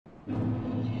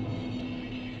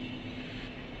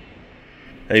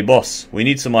Hey boss, we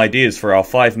need some ideas for our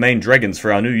 5 main dragons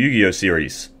for our new Yu-Gi-Oh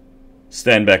series.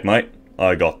 Stand back, mate.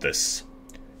 I got this.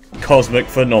 Cosmic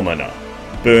Phenomena,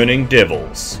 Burning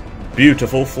Devils,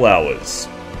 Beautiful Flowers,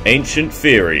 Ancient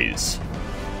Fairies.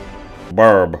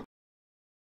 Burb.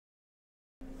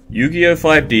 Yu-Gi-Oh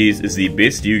 5Ds is the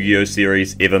best Yu-Gi-Oh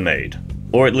series ever made.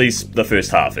 Or at least the first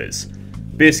half is.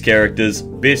 Best characters,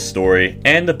 best story,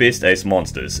 and the best ace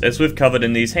monsters, as we've covered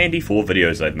in these handy 4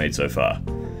 videos I've made so far.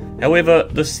 However,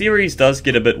 the series does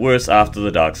get a bit worse after the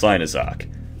Dark Sinus arc.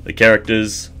 The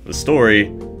characters, the story,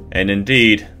 and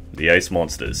indeed, the ace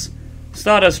monsters.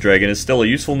 Stardust Dragon is still a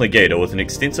useful negator with an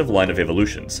extensive line of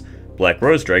evolutions. Black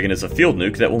Rose Dragon is a field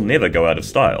nuke that will never go out of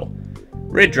style.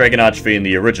 Red Dragon Archfiend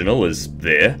the original is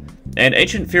there, and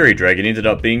Ancient Fairy Dragon ended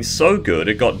up being so good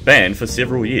it got banned for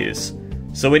several years.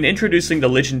 So in introducing the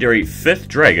legendary 5th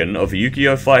dragon of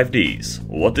Yu-Gi-Oh 5Ds,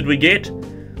 what did we get?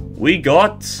 We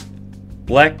got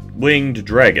Blackwing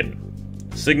Dragon,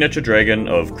 signature dragon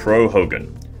of Crow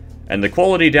Hogan. And the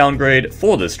quality downgrade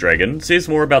for this dragon says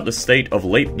more about the state of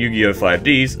late Yu-Gi-Oh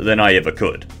 5Ds than I ever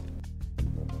could.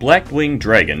 Blackwing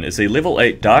Dragon is a level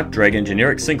 8 Dark Dragon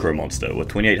generic synchro monster with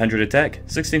 2800 attack,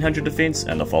 1600 defense,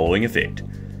 and the following effect.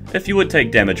 If you would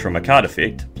take damage from a card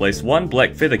effect, place 1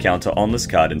 black feather counter on this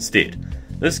card instead.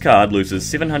 This card loses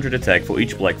 700 attack for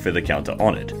each black feather counter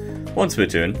on it. Once per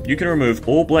turn, you can remove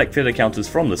all black feather counters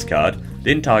from this card,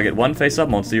 then target one face-up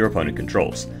monster your opponent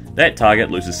controls. That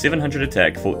target loses 700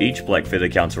 attack for each black feather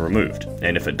counter removed,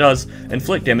 and if it does,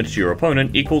 inflict damage to your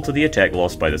opponent equal to the attack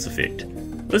lost by this effect.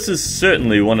 This is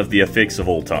certainly one of the effects of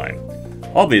all time.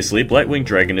 Obviously, Blackwing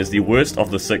Dragon is the worst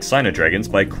of the 6 Sinnoh Dragons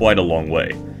by quite a long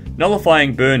way.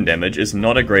 Nullifying burn damage is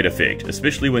not a great effect,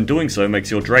 especially when doing so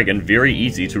makes your dragon very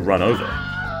easy to run over.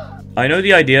 I know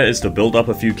the idea is to build up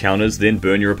a few counters then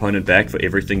burn your opponent back for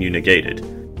everything you negated.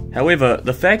 However,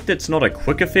 the fact that it's not a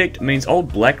quick effect means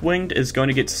old Blackwinged is going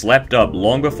to get slapped up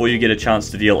long before you get a chance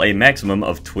to deal a maximum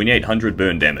of 2800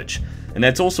 burn damage. And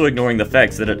that's also ignoring the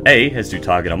fact that it A has to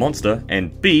target a monster,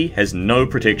 and B has no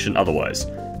protection otherwise.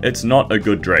 It's not a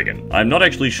good dragon. I'm not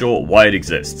actually sure why it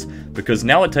exists, because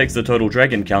now it takes the total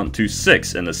dragon count to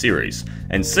 6 in the series,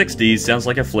 and 60 sounds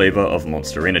like a flavor of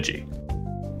monster energy.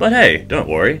 But hey, don't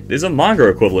worry, there's a manga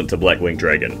equivalent to Blackwing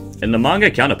Dragon, and the manga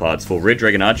counterparts for Red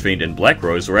Dragon Archfiend and Black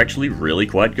Rose are actually really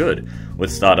quite good,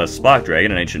 with Stardust Spark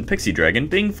Dragon and Ancient Pixie Dragon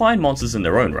being fine monsters in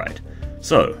their own right.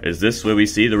 So, is this where we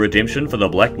see the redemption for the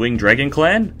Blackwing Dragon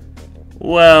clan?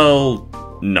 Well,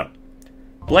 no.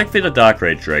 Blackfeather Dark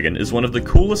Rage Dragon is one of the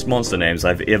coolest monster names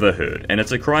I've ever heard, and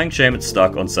it's a crying shame it's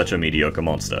stuck on such a mediocre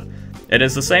monster. It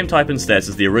has the same type and stats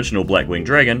as the original Blackwing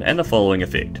Dragon and the following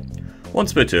effect.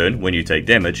 Once per turn, when you take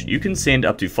damage, you can send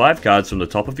up to 5 cards from the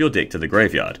top of your deck to the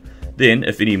graveyard. Then,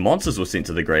 if any monsters were sent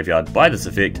to the graveyard by this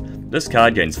effect, this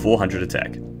card gains 400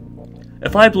 attack.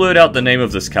 If I blurred out the name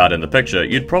of this card in the picture,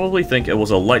 you'd probably think it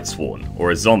was a Lightsworn,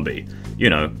 or a zombie. You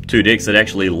know, 2 decks that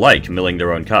actually like milling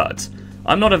their own cards.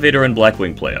 I'm not a veteran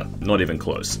Blackwing player, not even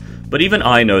close, but even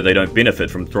I know they don't benefit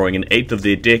from throwing an eighth of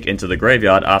their deck into the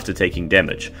graveyard after taking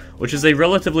damage, which is a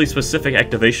relatively specific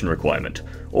activation requirement,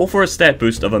 all for a stat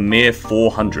boost of a mere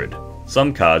 400.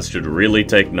 Some cards should really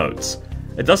take notes.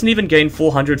 It doesn't even gain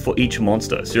 400 for each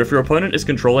monster, so if your opponent is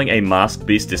controlling a Masked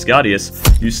Beast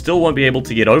Discardius, you still won't be able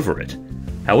to get over it.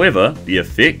 However, the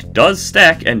effect does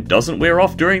stack and doesn't wear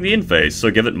off during the end phase, so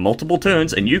give it multiple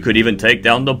turns and you could even take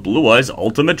down the Blue Eyes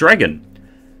Ultimate Dragon.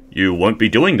 You won't be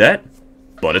doing that,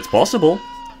 but it's possible.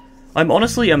 I'm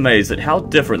honestly amazed at how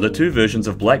different the 2 versions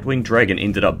of Blackwing Dragon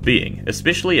ended up being,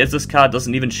 especially as this card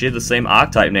doesn't even share the same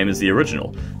archetype name as the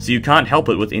original, so you can't help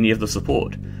it with any of the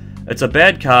support. It's a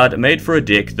bad card made for a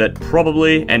deck that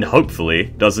probably and hopefully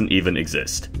doesn't even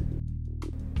exist.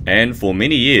 And for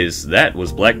many years, that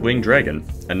was Blackwing Dragon,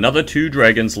 another 2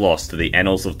 dragons lost to the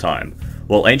annals of time.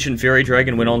 While Ancient Fairy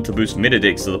Dragon went on to boost meta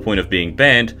decks to the point of being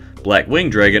banned, Blackwing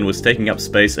Dragon was taking up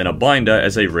space in a binder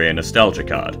as a rare nostalgia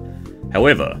card.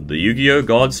 However, the Yu-Gi-Oh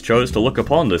gods chose to look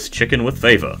upon this chicken with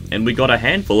favour, and we got a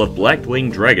handful of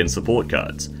Blackwing Dragon support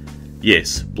cards.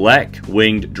 Yes,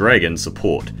 Black-Winged Dragon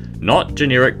support, not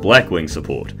generic Blackwing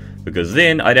support, because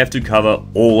then I'd have to cover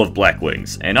all of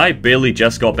Blackwings, and I barely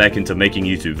just got back into making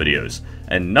YouTube videos,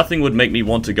 and nothing would make me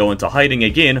want to go into hiding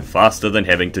again faster than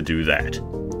having to do that.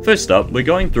 First up, we're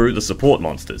going through the support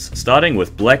monsters, starting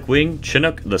with Blackwing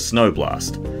Chinook the Snow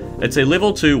Blast. It's a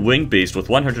level 2 winged beast with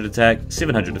 100 attack,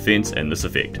 700 defense, and this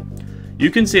effect. You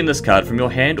can send this card from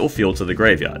your hand or field to the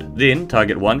graveyard, then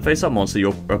target one face-up monster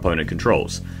your opponent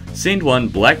controls. Send one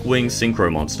Blackwing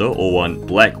Synchro monster or one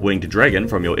Black-Winged Dragon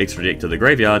from your extra deck to the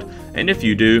graveyard, and if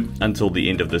you do, until the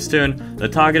end of this turn, the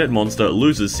targeted monster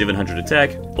loses 700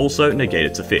 attack, also negate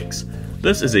its effects.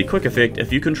 This is a quick effect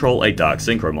if you control a Dark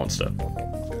Synchro monster.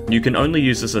 You can only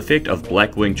use this effect of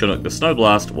Blackwing Chinook the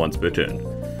Snowblast once per turn.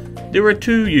 There are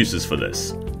two uses for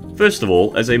this. First of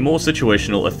all, as a more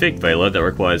situational effect veiler that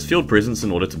requires field presence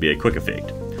in order to be a quick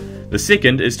effect. The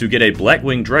second is to get a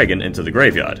Blackwing Dragon into the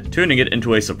graveyard, turning it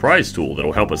into a surprise tool that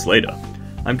will help us later.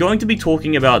 I'm going to be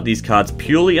talking about these cards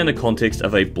purely in the context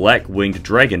of a Black-Winged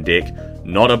Dragon deck,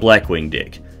 not a Blackwing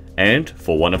deck. And,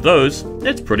 for one of those,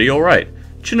 it's pretty alright.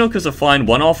 Chinook is a fine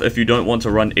one-off if you don't want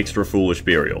to run extra Foolish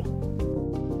Burial.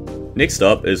 Next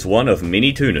up is one of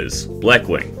many tuners,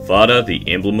 Blackwing, Vada the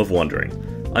Emblem of Wandering.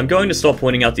 I'm going to stop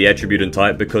pointing out the attribute and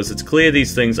type because it's clear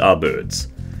these things are birds.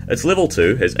 Its level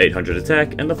 2 has 800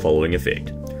 attack and the following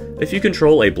effect. If you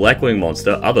control a Blackwing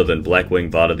monster other than Blackwing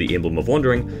Vada the Emblem of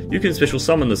Wandering, you can special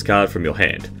summon this card from your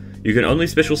hand. You can only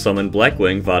special summon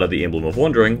Blackwing Vada the Emblem of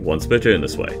Wandering once per turn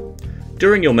this way.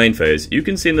 During your main phase, you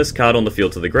can send this card on the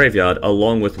field to the graveyard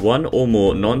along with one or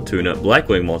more non-tuner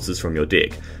Blackwing monsters from your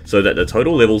deck, so that the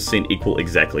total levels sent equal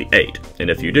exactly 8,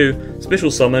 and if you do, special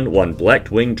summon one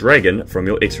Blackwing Dragon from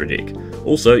your extra deck.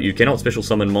 Also, you cannot special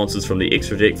summon monsters from the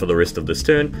extra deck for the rest of this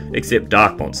turn, except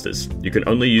dark monsters. You can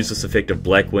only use this effect of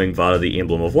Blackwing Vada the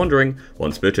Emblem of Wandering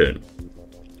once per turn.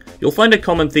 You'll find a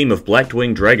common theme of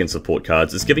Blackwing Dragon support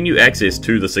cards is giving you access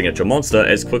to the signature monster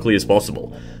as quickly as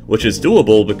possible, which is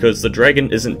doable because the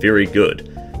dragon isn't very good.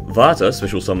 Vata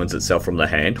special summons itself from the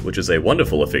hand, which is a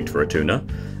wonderful effect for a tuner,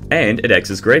 and it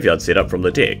acts as graveyard setup from the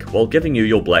deck, while giving you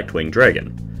your Blackwing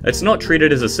Dragon. It's not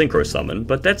treated as a synchro summon,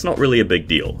 but that's not really a big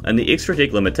deal, and the extra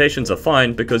deck limitations are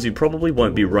fine because you probably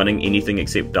won't be running anything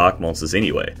except dark monsters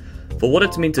anyway. For what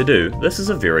it's meant to do, this is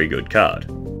a very good card.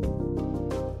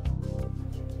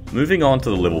 Moving on to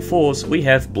the level 4s, we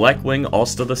have Blackwing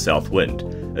Oster the South Wind.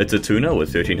 It's a tuner with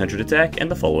 1300 attack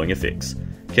and the following effects.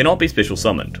 Cannot be special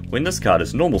summoned. When this card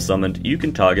is normal summoned, you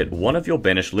can target one of your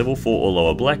banished level 4 or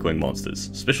lower Blackwing monsters,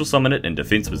 special summon it in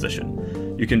defense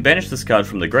position. You can banish this card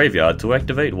from the graveyard to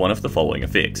activate one of the following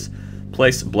effects.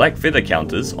 Place black feather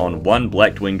counters on one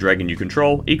Blackwing Dragon you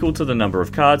control equal to the number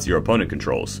of cards your opponent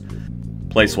controls.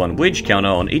 Place one wedge counter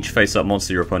on each face-up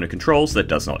monster your opponent controls that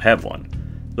does not have one.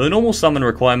 The normal summon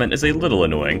requirement is a little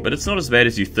annoying, but it's not as bad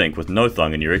as you think with no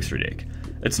Thung in your extra deck.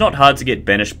 It's not hard to get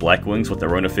banished Blackwings with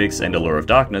their own effects and Allure of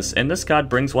Darkness, and this card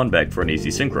brings one back for an easy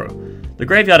synchro. The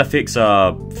graveyard effects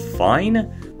are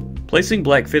fine. Placing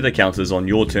black feather counters on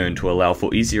your turn to allow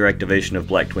for easier activation of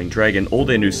Blackwing Dragon or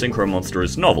their new synchro monster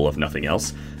is novel if nothing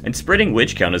else, and spreading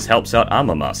wedge counters helps out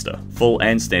Armor Master, full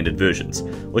and standard versions,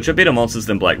 which are better monsters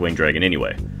than Blackwing Dragon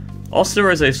anyway.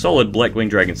 Oster is a solid Blackwing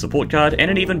Dragon support card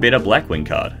and an even better Blackwing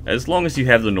card, as long as you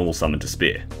have the normal summon to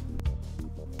spare.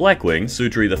 Blackwing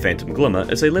Sutri the Phantom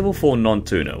Glimmer is a level 4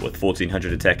 non-tuner with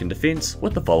 1400 attack and defense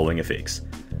with the following effects.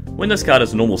 When this card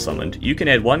is normal summoned, you can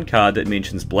add one card that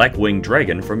mentions Blackwing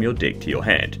Dragon from your deck to your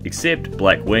hand, except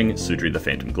Blackwing Sutri the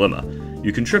Phantom Glimmer.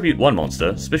 You contribute one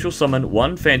monster, special summon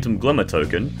one Phantom Glimmer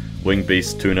token, Wing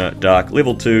Beast Tuner Dark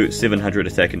level 2 700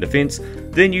 attack and defense,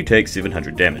 then you take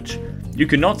 700 damage. You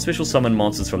cannot special summon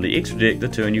monsters from the extra deck the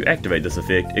turn you activate this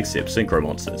effect except synchro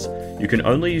monsters. You can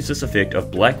only use this effect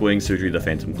of Blackwing Sutri the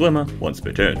Phantom Glimmer once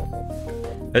per turn.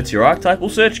 It's your archetypal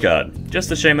search card.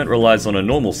 Just a shame it relies on a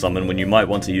normal summon when you might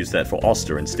want to use that for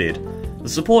Oster instead. The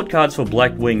support cards for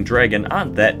Blackwing Dragon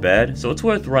aren't that bad, so it's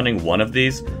worth running one of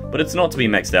these, but it's not to be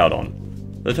maxed out on.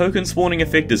 The token spawning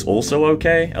effect is also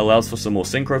okay, allows for some more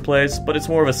synchro plays, but it's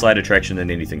more of a side attraction than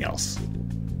anything else.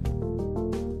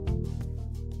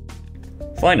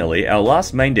 Finally, our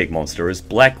last main deck monster is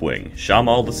Blackwing,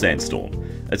 Shamal the Sandstorm.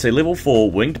 It's a level 4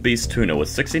 winged beast tuner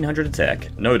with 1600 attack,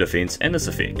 no defense, and this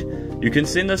effect. You can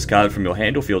send this card from your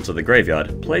hand or field to the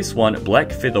graveyard, place one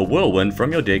Black Feather Whirlwind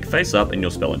from your deck face up in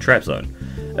your spell and trap zone.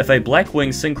 If a Blackwing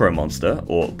Synchro monster,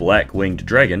 or Black Winged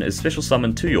Dragon, is special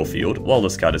summoned to your field while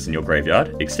this card is in your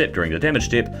graveyard, except during the damage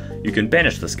step, you can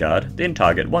banish this card, then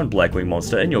target one Blackwing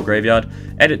monster in your graveyard,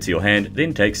 add it to your hand,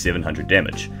 then take 700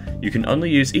 damage. You can only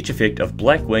use each effect of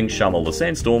Blackwing Shamal the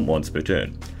Sandstorm once per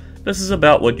turn. This is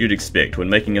about what you'd expect when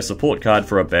making a support card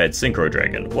for a bad Synchro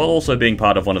Dragon, while also being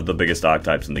part of one of the biggest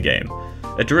archetypes in the game.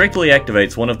 It directly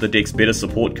activates one of the deck's better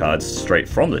support cards straight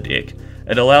from the deck.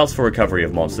 It allows for recovery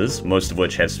of monsters, most of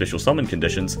which have special summon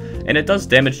conditions, and it does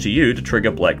damage to you to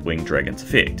trigger Blackwing Dragon's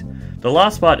effect. The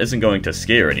last part isn't going to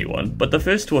scare anyone, but the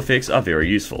first two effects are very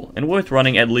useful, and worth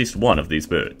running at least one of these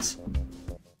birds.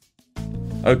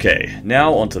 Okay,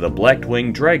 now onto the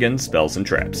Blackwing Dragon spells and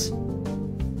traps.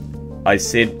 I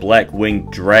said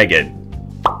Blackwing Dragon.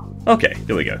 Okay,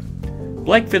 there we go.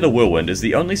 Black Feather Whirlwind is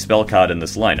the only spell card in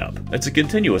this lineup. It's a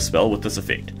continuous spell with this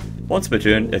effect. Once per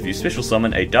turn, if you special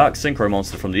summon a Dark Synchro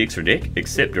monster from the extra deck,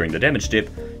 except during the damage step,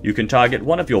 You can target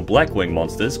one of your Blackwing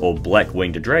monsters or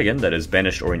Black-Winged Dragon that is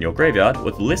banished or in your graveyard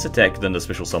with less attack than the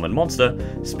special summon monster,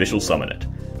 special summon it.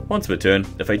 Once per turn,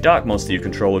 if a dark monster you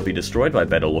control would be destroyed by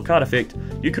battle or card effect,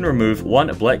 you can remove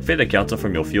one black feather counter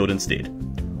from your field instead.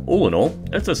 All in all,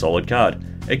 it's a solid card.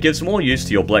 It gives more use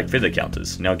to your black feather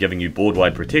counters, now giving you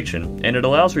board-wide protection, and it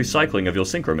allows recycling of your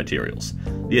synchro materials.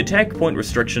 The attack point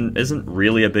restriction isn't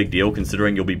really a big deal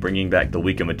considering you'll be bringing back the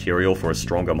weaker material for a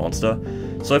stronger monster,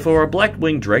 so for a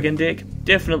Blackwing Dragon deck,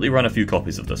 definitely run a few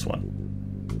copies of this one.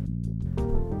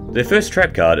 Their first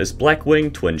trap card is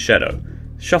Blackwing Twin Shadow.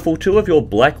 Shuffle two of your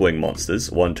Blackwing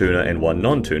monsters, one tuner and one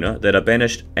non-tuner, that are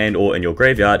banished and or in your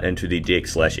graveyard into the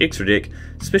deck/extra deck,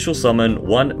 special summon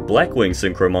one Blackwing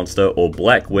Synchro monster or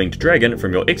Black-Winged Dragon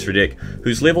from your extra deck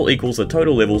whose level equals the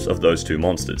total levels of those two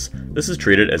monsters. This is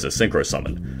treated as a synchro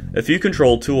summon. If you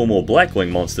control two or more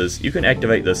Blackwing monsters, you can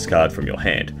activate this card from your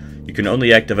hand. You can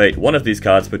only activate one of these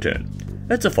cards per turn.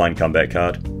 It's a fine comeback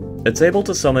card. It's able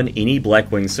to summon any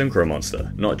Blackwing Synchro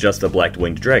monster, not just a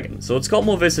Black-Winged Dragon, so it's got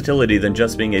more versatility than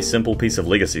just being a simple piece of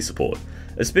legacy support.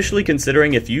 Especially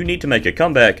considering if you need to make a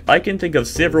comeback, I can think of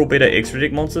several better extra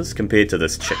deck monsters compared to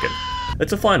this chicken.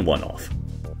 It's a fine one-off.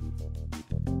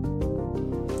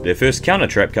 Their first counter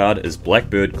trap card is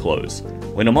Blackbird Close.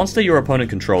 When a monster your opponent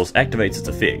controls activates its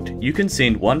effect, you can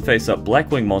send one face-up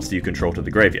Blackwing monster you control to the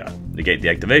graveyard, negate the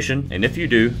activation, and if you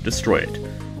do, destroy it.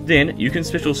 Then, you can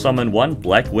special summon one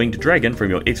Black-Winged Dragon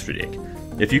from your extra deck.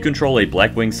 If you control a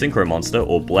Blackwing Synchro monster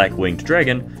or Black-Winged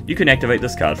Dragon, you can activate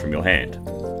this card from your hand.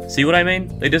 See what I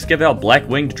mean? They just give out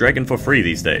Black-Winged Dragon for free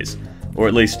these days. Or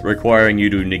at least requiring you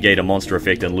to negate a monster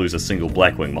effect and lose a single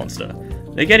Blackwing monster.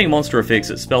 Negating monster effects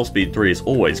at spell speed 3 is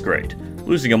always great.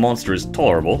 Losing a monster is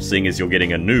tolerable, seeing as you're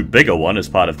getting a new bigger one as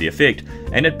part of the effect,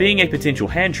 and it being a potential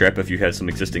hand trap if you have some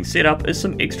existing setup is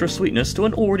some extra sweetness to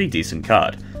an already decent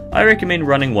card. I recommend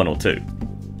running one or two.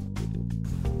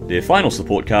 Their final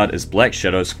support card is Black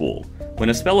Shadow Squall. When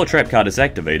a spell or trap card is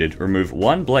activated, remove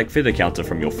one black feather counter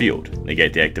from your field,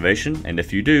 negate the activation, and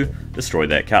if you do, destroy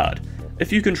that card.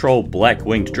 If you control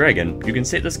Black-Winged Dragon, you can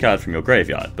set this card from your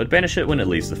graveyard, but banish it when it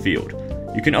leaves the field.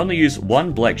 You can only use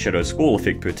one Black Shadow Squall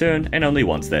effect per turn, and only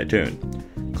once that turn.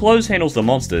 Close handles the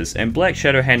monsters, and Black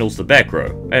Shadow handles the back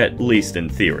row, at least in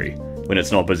theory, when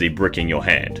it's not busy bricking your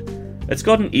hand. It's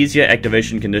got an easier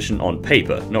activation condition on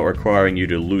paper, not requiring you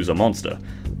to lose a monster,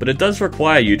 but it does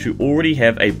require you to already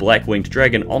have a Black-Winged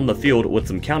Dragon on the field with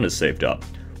some counters saved up,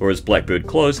 whereas Blackbird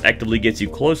Close actively gets you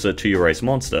closer to your ace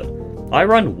monster. I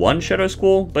run one Shadow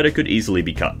Squall, but it could easily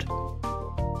be cut.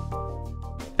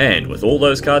 And with all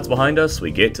those cards behind us,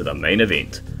 we get to the main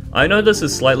event. I know this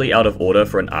is slightly out of order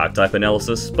for an archetype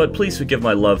analysis, but please forgive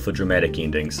my love for dramatic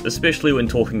endings, especially when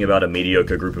talking about a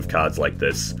mediocre group of cards like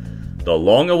this. The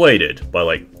long-awaited, by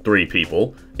like 3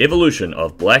 people, evolution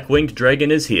of Black-Winged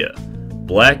Dragon is here.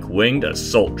 Black-Winged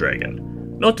Assault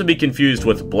Dragon. Not to be confused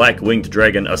with Black-Winged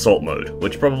Dragon Assault Mode,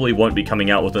 which probably won't be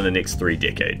coming out within the next 3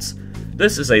 decades.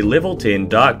 This is a level 10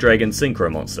 Dark Dragon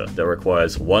Synchro monster that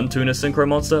requires 1 tuner Synchro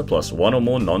monster plus 1 or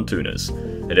more non-tuners.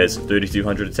 It has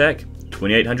 3200 attack,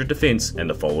 2800 defense, and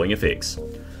the following effects.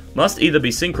 Must either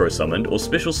be Synchro summoned or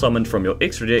special summoned from your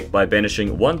extra deck by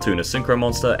banishing 1 tuner Synchro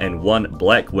monster and 1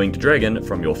 Black-Winged Dragon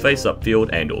from your face-up field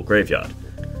and or graveyard.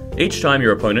 Each time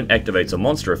your opponent activates a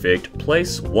monster effect,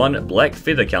 place 1 black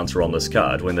feather counter on this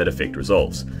card when that effect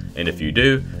resolves, and if you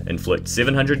do, inflict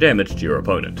 700 damage to your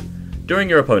opponent. During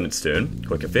your opponent's turn,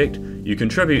 quick effect, you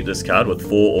contribute this card with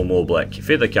 4 or more black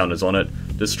feather counters on it,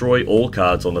 destroy all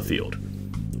cards on the field.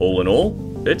 All in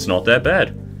all, it's not that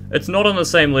bad. It's not on the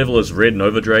same level as Red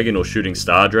Nova Dragon or Shooting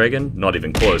Star Dragon, not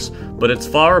even close, but it's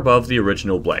far above the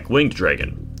original Black-Winged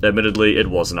Dragon. Admittedly, it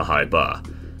wasn't a high bar.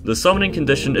 The summoning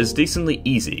condition is decently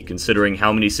easy considering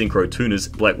how many Synchro tuners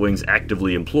Blackwings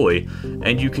actively employ,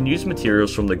 and you can use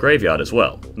materials from the graveyard as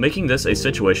well, making this a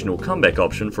situational comeback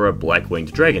option for a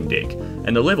Black-Winged Dragon deck,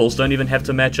 and the levels don't even have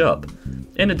to match up.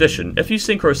 In addition, if you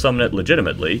Synchro summon it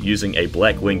legitimately using a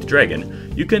Black-Winged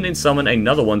Dragon, you can then summon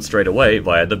another one straight away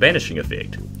via the banishing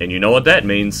effect, and you know what that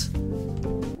means.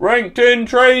 Rank 10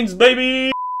 trains,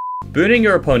 baby! Burning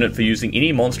your opponent for using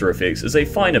any monster effects is a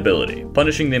fine ability,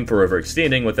 punishing them for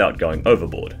overextending without going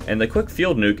overboard, and the quick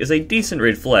field nuke is a decent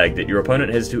red flag that your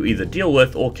opponent has to either deal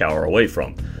with or cower away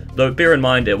from, though bear in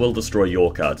mind it will destroy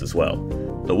your cards as well.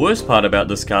 The worst part about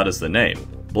this card is the name,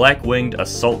 Black-Winged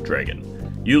Assault Dragon.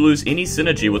 You lose any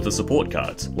synergy with the support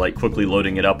cards, like quickly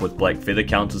loading it up with black feather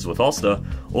counters with Oster,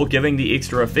 or giving the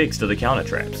extra effects to the counter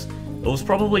traps. It was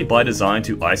probably by design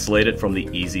to isolate it from the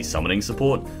easy summoning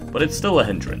support, but it's still a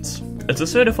hindrance. It's a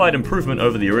certified improvement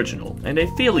over the original, and a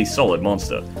fairly solid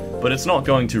monster, but it's not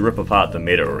going to rip apart the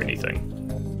meta or anything.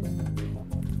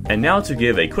 And now to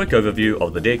give a quick overview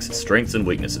of the deck's strengths and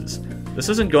weaknesses. This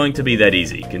isn't going to be that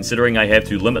easy, considering I have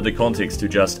to limit the context to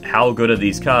just how good are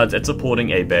these cards at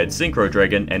supporting a bad Synchro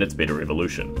Dragon and its better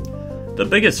evolution. The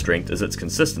biggest strength is its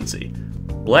consistency.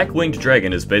 Blackwinged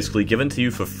Dragon is basically given to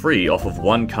you for free off of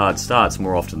one card starts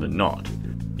more often than not.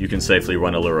 You can safely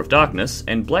run Allure of Darkness,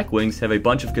 and Blackwings have a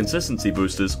bunch of consistency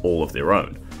boosters all of their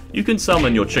own. You can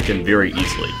summon your chicken very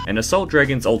easily, and Assault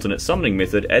Dragon's alternate summoning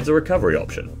method adds a recovery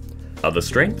option. Other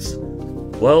strengths?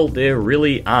 Well, there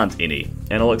really aren't any,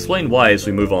 and I'll explain why as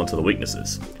we move on to the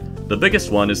weaknesses. The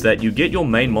biggest one is that you get your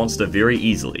main monster very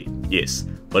easily, yes,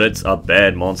 but it's a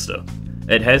bad monster.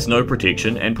 It has no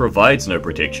protection and provides no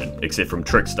protection, except from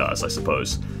Trick Stars, I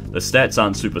suppose. The stats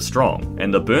aren't super strong,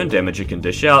 and the burn damage it can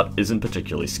dish out isn't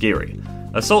particularly scary.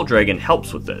 Assault Dragon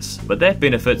helps with this, but that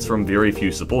benefits from very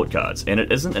few support cards, and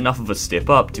it isn't enough of a step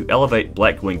up to elevate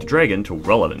Blackwinged Dragon to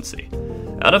relevancy.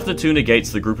 Out of the two negates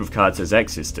the group of cards has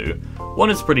access to, one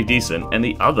is pretty decent, and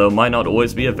the other might not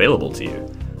always be available to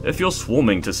you. If you're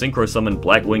swarming to synchro summon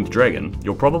Blackwinged Dragon,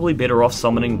 you're probably better off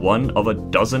summoning one of a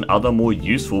dozen other more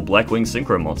useful Blackwing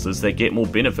synchro monsters that get more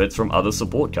benefits from other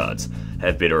support cards,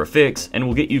 have better effects, and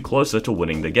will get you closer to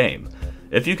winning the game.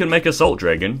 If you can make Assault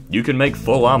Dragon, you can make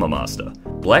Full Armor Master.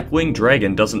 Blackwinged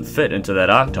Dragon doesn't fit into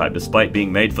that archetype despite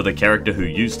being made for the character who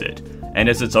used it, and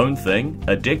as its own thing,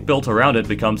 a deck built around it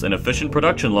becomes an efficient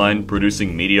production line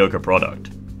producing mediocre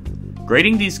product.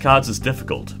 Grading these cards is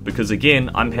difficult, because again,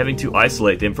 I'm having to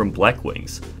isolate them from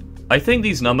Blackwings. I think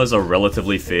these numbers are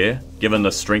relatively fair, given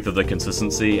the strength of the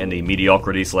consistency and the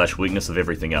mediocrity/weakness of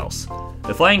everything else.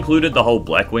 If I included the whole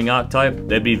Blackwing archetype,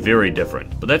 they'd be very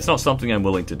different, but that's not something I'm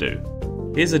willing to do.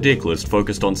 Here's a deck list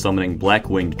focused on summoning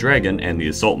Blackwinged Dragon and the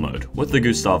Assault mode, with the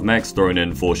Gustav Max thrown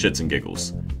in for shits and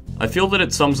giggles. I feel that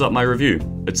it sums up my review.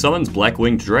 It summons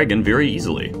Blackwinged Dragon very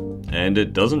easily, and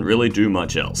it doesn't really do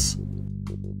much else.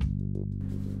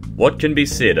 What can be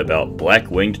said about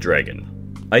Blackwinged Dragon?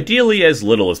 Ideally as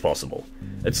little as possible.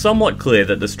 It's somewhat clear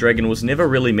that this dragon was never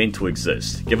really meant to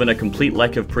exist, given a complete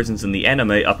lack of presence in the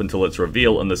anime up until its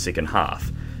reveal in the second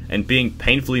half, and being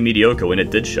painfully mediocre when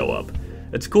it did show up.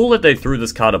 It's cool that they threw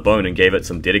this card a bone and gave it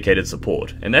some dedicated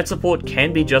support, and that support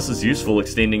can be just as useful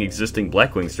extending existing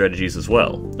Blackwing strategies as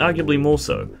well, arguably more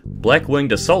so.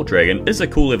 Blackwinged Assault Dragon is a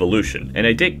cool evolution, and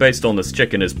a deck based on this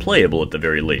chicken is playable at the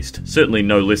very least, certainly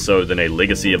no less so than a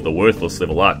Legacy of the Worthless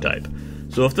level archetype.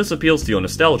 So if this appeals to your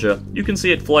nostalgia, you can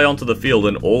see it fly onto the field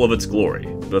in all of its glory,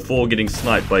 before getting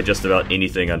sniped by just about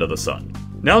anything under the sun.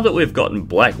 Now that we've gotten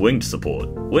Blackwinged support,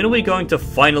 when are we going to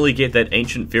finally get that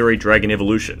ancient Fairy Dragon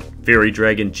evolution? Fairy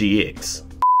Dragon GX.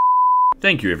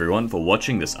 Thank you everyone for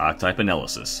watching this archetype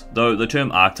analysis, though the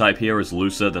term archetype here is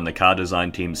looser than the card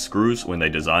design team's screws when they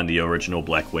designed the original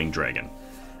Blackwing Dragon.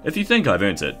 If you think I've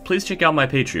earned it, please check out my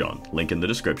Patreon, link in the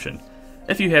description.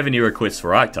 If you have any requests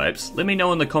for archetypes, let me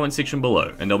know in the comment section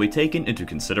below and they'll be taken into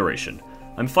consideration.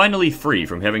 I'm finally free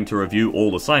from having to review all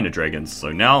the Signer Dragons,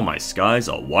 so now my skies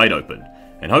are wide open,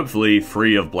 and hopefully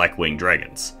free of Blackwing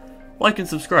Dragons. Like and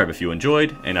subscribe if you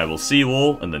enjoyed, and I will see you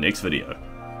all in the next video.